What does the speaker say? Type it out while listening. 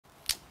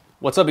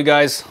What's up, you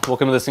guys?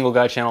 Welcome to the Single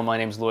Guy channel. My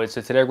name's Lloyd. So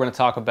today we're going to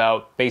talk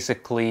about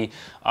basically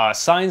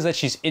signs that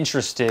she's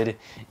interested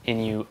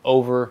in you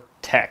over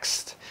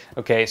text.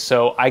 Okay,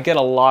 so I get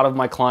a lot of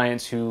my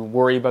clients who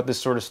worry about this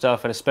sort of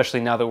stuff, and especially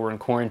now that we're in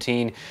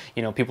quarantine,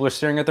 you know, people are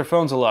staring at their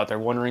phones a lot. They're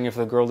wondering if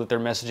the girl that they're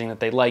messaging that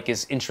they like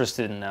is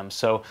interested in them.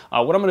 So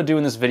what I'm going to do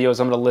in this video is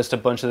I'm going to list a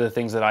bunch of the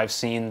things that I've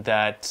seen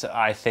that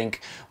I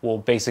think will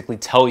basically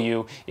tell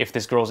you if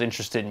this girl's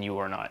interested in you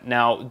or not.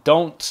 Now,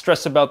 don't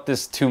stress about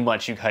this too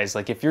much, you guys.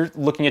 Like, if you're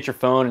looking at your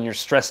phone and you're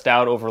stressed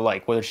out over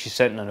like whether she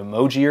sent an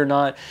emoji or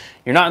not,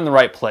 you're not in the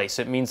right place.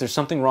 It means there's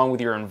something wrong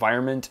with your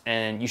environment,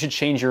 and you should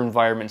change your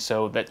environment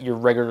so that you're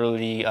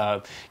regularly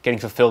getting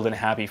fulfilled and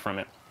happy from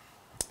it.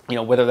 You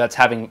know, whether that's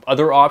having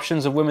other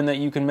options of women that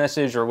you can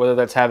message, or whether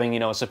that's having, you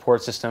know, a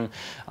support system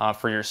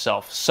for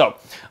yourself. So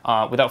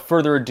without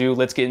further ado,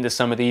 let's get into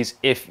some of these.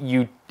 If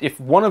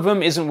one of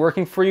them isn't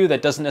working for you,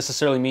 that doesn't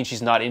necessarily mean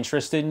she's not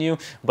interested in you.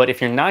 But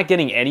if you're not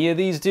getting any of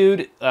these,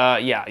 dude,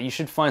 yeah, you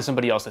should find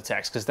somebody else to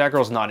text, because that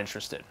girl's not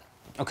interested.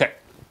 Okay.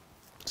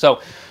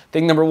 So,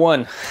 thing number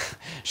one,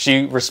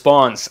 she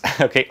responds.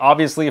 Okay,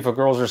 obviously if a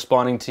girl's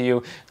responding to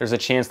you, there's a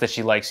chance that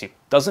she likes you.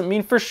 Doesn't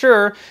mean for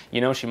sure,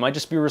 you know, she might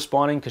just be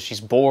responding because she's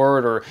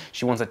bored or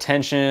she wants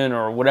attention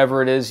or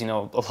whatever it is. You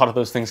know, a lot of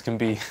those things can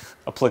be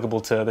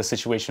applicable to the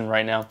situation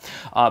right now.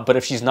 But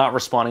if she's not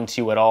responding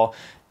to you at all,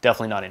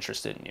 definitely not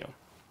interested in you.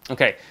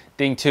 Okay,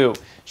 thing two,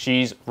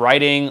 she's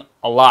writing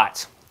a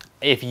lot.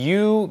 If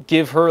you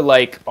give her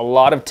like a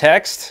lot of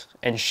text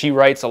and she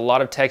writes a lot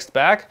of text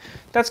back,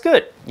 that's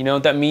good. You know,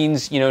 that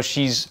means, you know,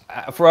 she's,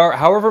 for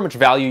however much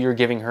value you're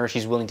giving her,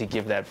 she's willing to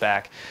give that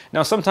back.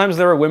 Now, sometimes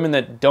there are women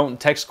that don't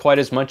text quite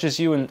as much as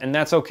you, and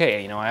that's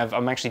okay. You know,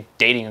 I'm actually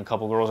dating a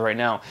couple girls right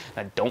now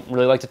that don't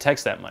really like to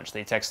text that much.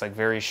 They text like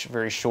very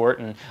short,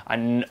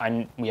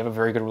 and we have a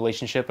very good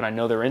relationship, and I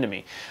know they're into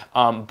me.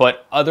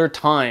 But other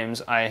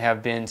times I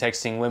have been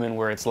texting women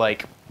where it's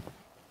like,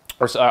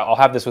 or I'll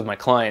have this with my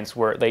clients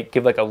where they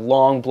give like a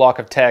long block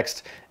of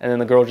text and then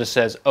the girl just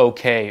says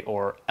okay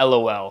or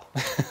LOL.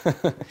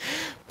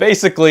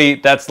 Basically,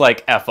 that's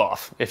like F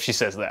off if she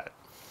says that.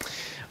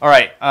 All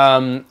right,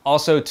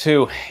 also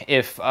too,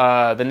 if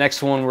the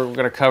next one we're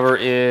gonna cover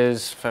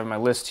is, if I have my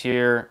list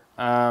here,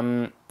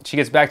 she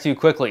gets back to you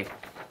quickly.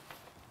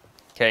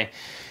 Okay.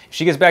 If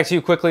she gets back to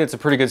you quickly, it's a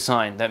pretty good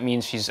sign. That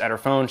means she's at her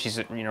phone, she's,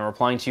 you know,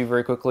 replying to you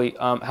very quickly.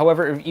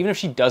 However, even if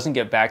she doesn't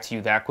get back to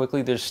you that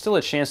quickly, there's still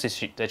a chance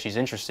that she's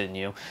interested in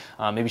you.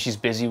 Maybe she's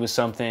busy with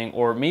something,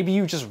 or maybe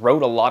you just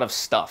wrote a lot of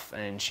stuff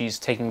and she's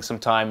taking some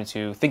time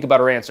to think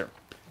about her answer.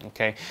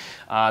 Okay,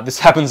 this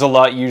happens a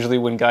lot usually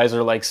when guys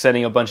are like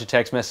sending a bunch of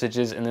text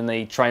messages and then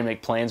they try and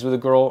make plans with a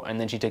girl and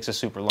then she takes a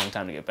super long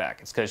time to get back.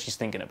 It's because she's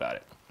thinking about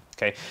it.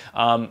 Okay.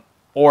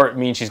 Or it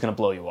means she's going to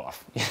blow you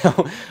off. You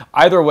know?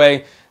 Either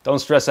way, don't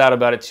stress out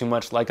about it too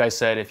much. Like I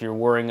said, if you're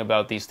worrying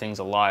about these things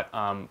a lot,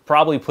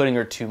 probably putting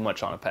her too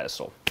much on a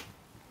pedestal.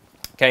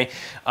 Okay,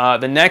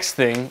 the next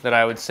thing that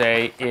I would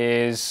say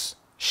is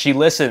she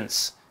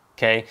listens.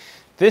 Okay,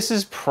 this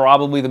is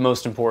probably the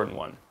most important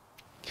one.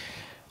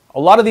 A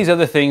lot of these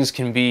other things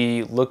can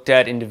be looked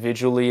at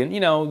individually, and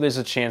you know, there's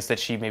a chance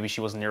that maybe she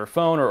wasn't near her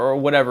phone or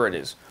whatever it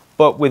is.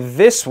 But with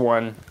this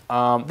one,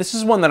 this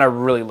is one that I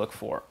really look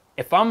for.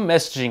 If I'm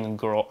messaging a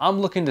girl,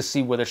 I'm looking to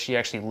see whether she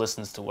actually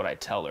listens to what I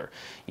tell her.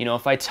 You know,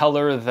 if I tell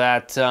her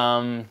that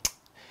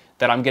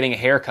that I'm getting a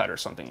haircut or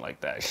something like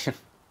that,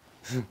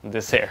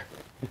 this hair.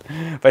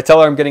 If I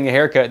tell her I'm getting a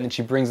haircut and then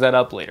she brings that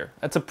up later,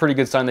 that's a pretty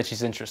good sign that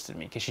she's interested in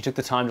me because she took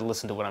the time to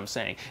listen to what I'm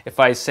saying. If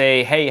I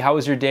say, hey, how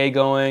was your day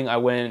going? I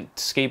went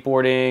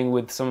skateboarding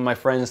with some of my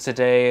friends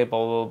today,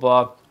 blah, blah,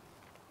 blah.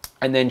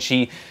 And then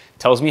she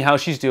tells me how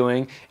she's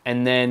doing,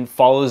 and then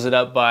follows it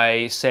up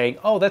by saying,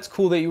 oh, that's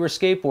cool that you were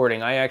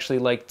skateboarding.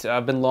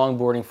 I've been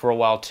longboarding for a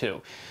while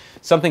too.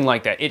 Something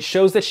like that. It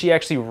shows that she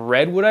actually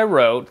read what I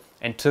wrote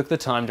and took the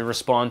time to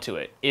respond to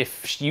it.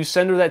 If you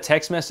send her that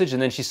text message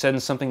and then she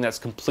sends something that's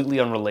completely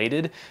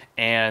unrelated,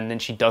 and then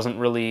she doesn't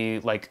really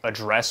like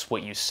address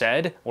what you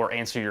said or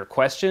answer your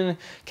question,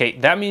 okay,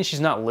 that means she's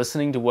not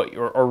listening to what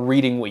you're, or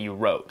reading what you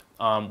wrote,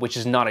 which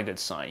is not a good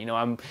sign. You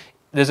know,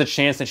 there's a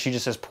chance that she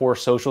just has poor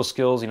social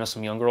skills. You know,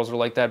 some young girls are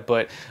like that,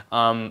 but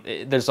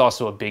there's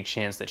also a big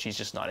chance that she's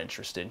just not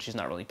interested. She's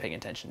not really paying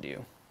attention to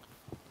you.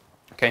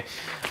 Okay.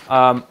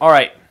 All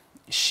right.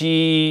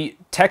 She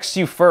texts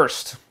you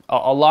first.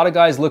 A lot of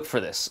guys look for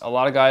this. A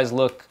lot of guys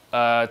look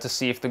to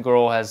see if the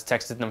girl has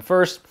texted them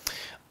first.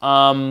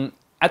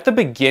 At the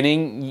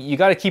beginning, you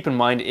got to keep in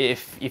mind,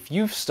 if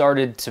you've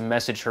started to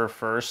message her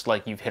first,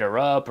 like you've hit her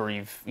up or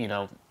you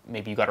know,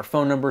 maybe you got her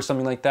phone number or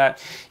something like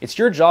that, it's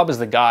your job as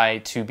the guy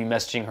to be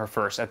messaging her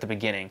first at the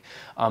beginning.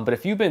 But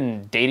if you've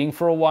been dating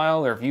for a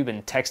while, or if you've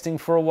been texting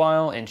for a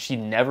while and she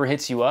never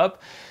hits you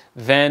up,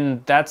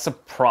 then that's a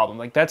problem.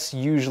 Like, that's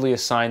usually a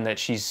sign that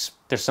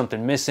there's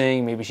something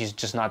missing. Maybe she's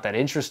just not that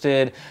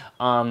interested.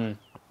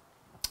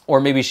 Or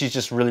maybe she's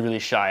just really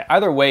shy.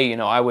 Either way, you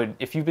know,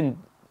 if you've been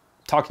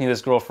talking to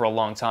this girl for a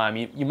long time,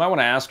 you might want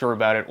to ask her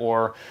about it,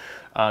 or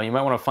you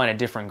might want to find a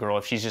different girl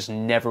if she's just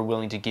never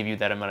willing to give you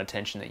that amount of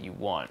attention that you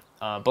want.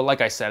 But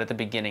like I said at the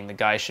beginning, the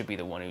guy should be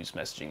the one who's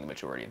messaging the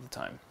majority of the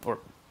time, or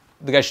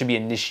the guy should be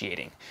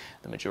initiating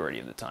the majority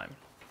of the time.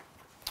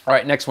 All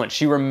right, next one.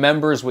 She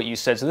remembers what you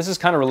said. So this is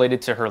kind of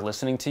related to her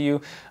listening to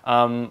you.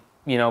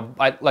 You know,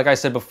 like I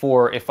said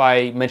before, if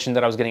I mentioned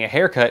that I was getting a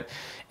haircut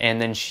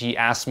and then she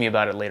asked me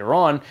about it later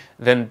on,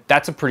 then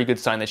that's a pretty good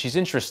sign that she's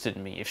interested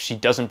in me. If she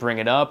doesn't bring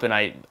it up,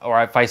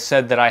 or if I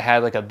said that I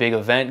had like a big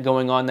event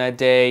going on that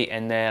day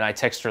and then I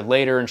text her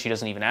later and she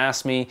doesn't even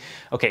ask me,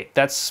 okay,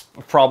 that's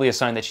probably a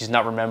sign that she's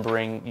not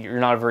remembering. You're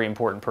not a very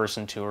important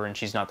person to her and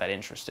she's not that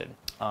interested.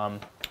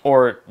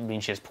 Or it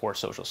means she has poor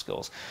social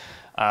skills.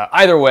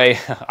 Either way,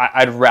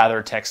 I'd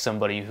rather text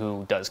somebody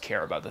who does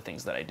care about the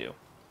things that I do.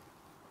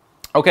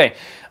 Okay,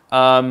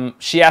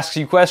 she asks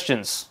you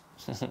questions.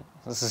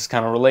 This is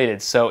kind of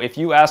related. So if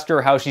you ask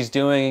her how she's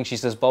doing, she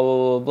says blah,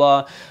 blah, blah,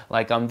 blah,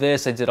 like I'm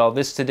this, I did all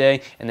this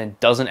today, and then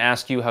doesn't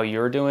ask you how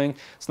you're doing,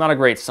 it's not a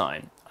great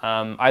sign.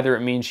 Either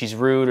it means she's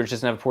rude or she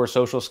doesn't have poor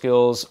social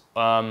skills,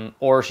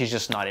 or she's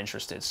just not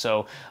interested.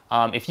 So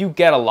if you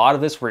get a lot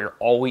of this where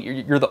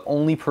you're the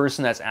only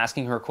person that's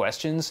asking her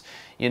questions,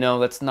 you know,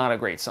 that's not a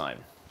great sign.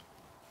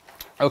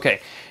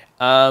 Okay,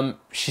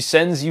 she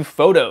sends you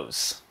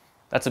photos.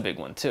 That's a big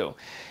one too.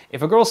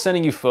 If a girl's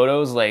sending you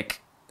photos, like,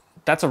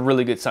 that's a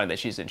really good sign that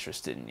she's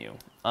interested in you.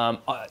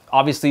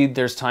 Obviously,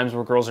 there's times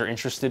where girls are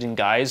interested in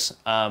guys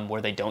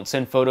where they don't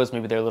send photos.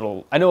 Maybe they're a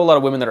little... I know a lot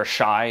of women that are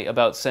shy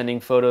about sending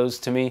photos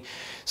to me,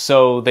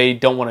 so they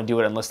don't want to do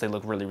it unless they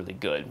look really, really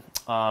good.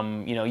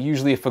 You know,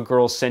 usually if a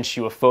girl sends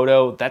you a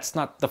photo, that's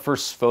not the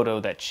first photo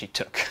that she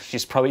took.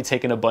 She's probably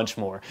taken a bunch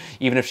more.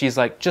 Even if she's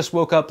like, just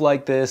woke up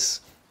like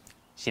this,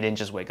 she didn't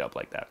just wake up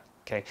like that.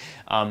 Okay,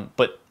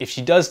 but if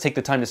she does take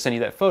the time to send you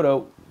that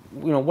photo,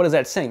 you know, what is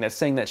that saying? That's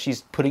saying that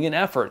she's putting in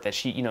effort, that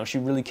she, you know, she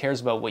really cares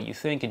about what you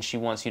think and she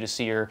wants you to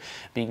see her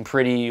being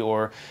pretty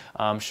or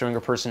showing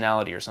her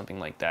personality or something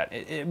like that.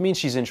 It means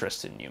she's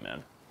interested in you,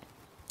 man.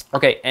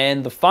 Okay,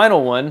 and the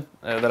final one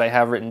that I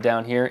have written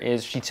down here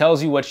is she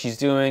tells you what she's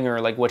doing or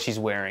like what she's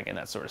wearing and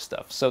that sort of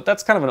stuff. So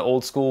that's kind of an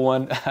old school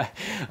one. I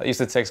used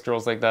to text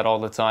girls like that all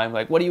the time,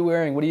 like, what are you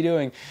wearing? What are you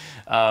doing?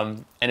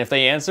 And if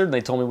they answered and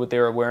they told me what they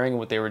were wearing and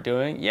what they were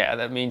doing, yeah,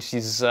 that means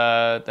she's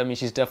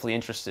definitely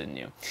interested in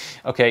you.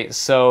 Okay,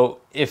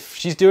 so if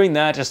she's doing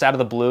that just out of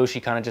the blue,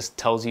 she kind of just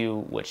tells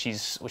you what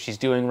she's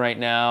doing right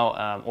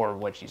now, or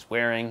what she's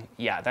wearing,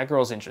 yeah, that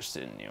girl's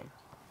interested in you.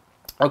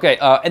 Okay,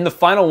 and the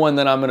final one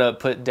that I'm gonna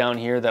put down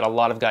here that a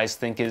lot of guys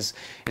think is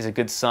a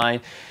good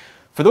sign.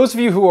 For those of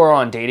you who are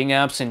on dating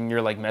apps and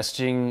you're like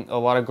messaging a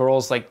lot of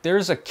girls, like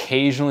there's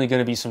occasionally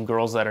gonna be some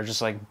girls that are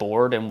just like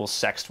bored and will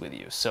sext with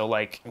you. So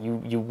like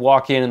you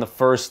walk in and the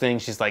first thing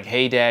she's like,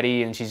 hey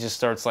daddy, and she just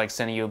starts like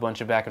sending you a bunch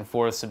of back and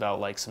forths about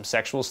like some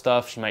sexual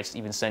stuff. She might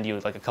even send you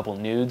like a couple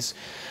nudes.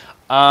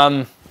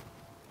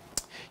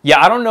 Yeah,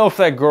 I don't know if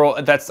that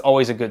girl, that's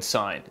always a good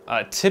sign.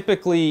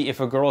 Typically, if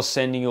a girl's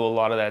sending you a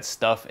lot of that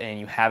stuff and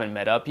you haven't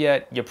met up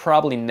yet, you're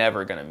probably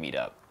never gonna meet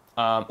up.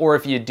 Or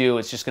if you do,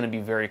 it's just gonna be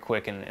very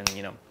quick and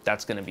you know,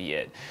 that's gonna be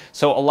it.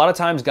 So a lot of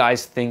times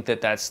guys think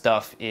that that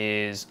stuff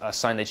is a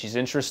sign that she's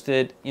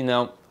interested. You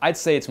know, I'd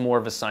say it's more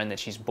of a sign that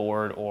she's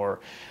bored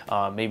or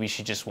maybe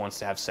she just wants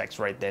to have sex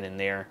right then and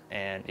there.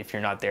 And if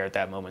you're not there at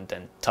that moment,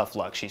 then tough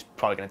luck. She's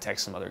probably gonna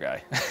text some other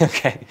guy.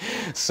 Okay,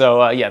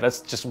 so yeah,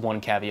 that's just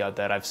one caveat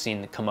that I've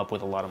seen come up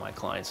with a lot of my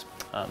clients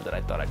that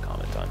I thought I'd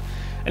comment on.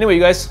 Anyway,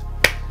 you guys,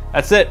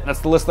 that's it. That's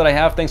the list that I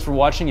have. Thanks for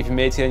watching. If you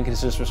made it to the end,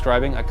 consider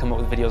subscribing. I come up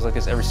with videos like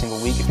this every single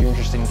week. If you're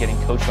interested in getting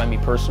coached by me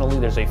personally,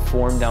 there's a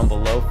form down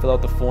below. Fill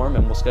out the form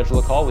and we'll schedule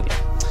a call with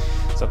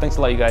you. So thanks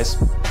a lot, you guys.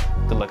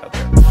 Good luck out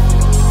there.